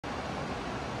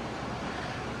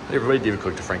Hey everybody, David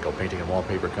Cook, DeFranco Painting and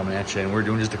Wallpaper coming at you, and we're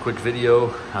doing just a quick video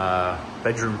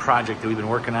bedroom project that we've been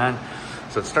working on.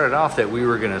 So it started off that we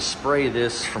were going to spray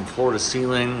this from floor to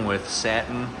ceiling with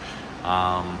satin,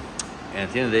 and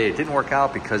at the end of the day it didn't work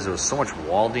out because there was so much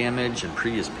wall damage and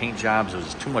previous paint jobs. It was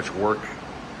just too much work.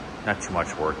 Not too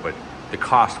much work, but the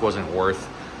cost wasn't worth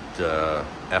the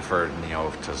effort, and, you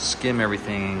know, to skim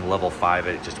everything, level 5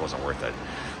 it just wasn't worth it.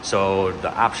 So the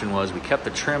option was we kept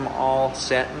the trim all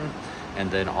satin, and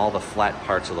then all the flat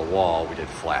parts of the wall we did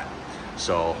flat.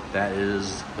 So that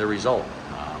is the result.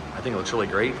 I think it looks really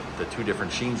great. The two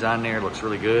different sheens on there looks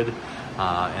really good,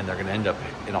 and they're going to end up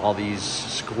in all these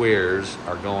squares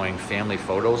are going family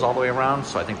photos all the way around.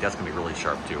 So I think that's going to be really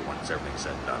sharp too once everything's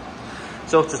said and done.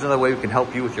 So it's just another way we can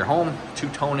help you with your home,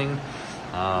 two-toning,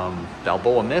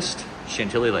 Balboa Mist,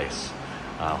 Chantilly Lace.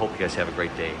 Hope you guys have a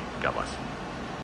great day. God bless.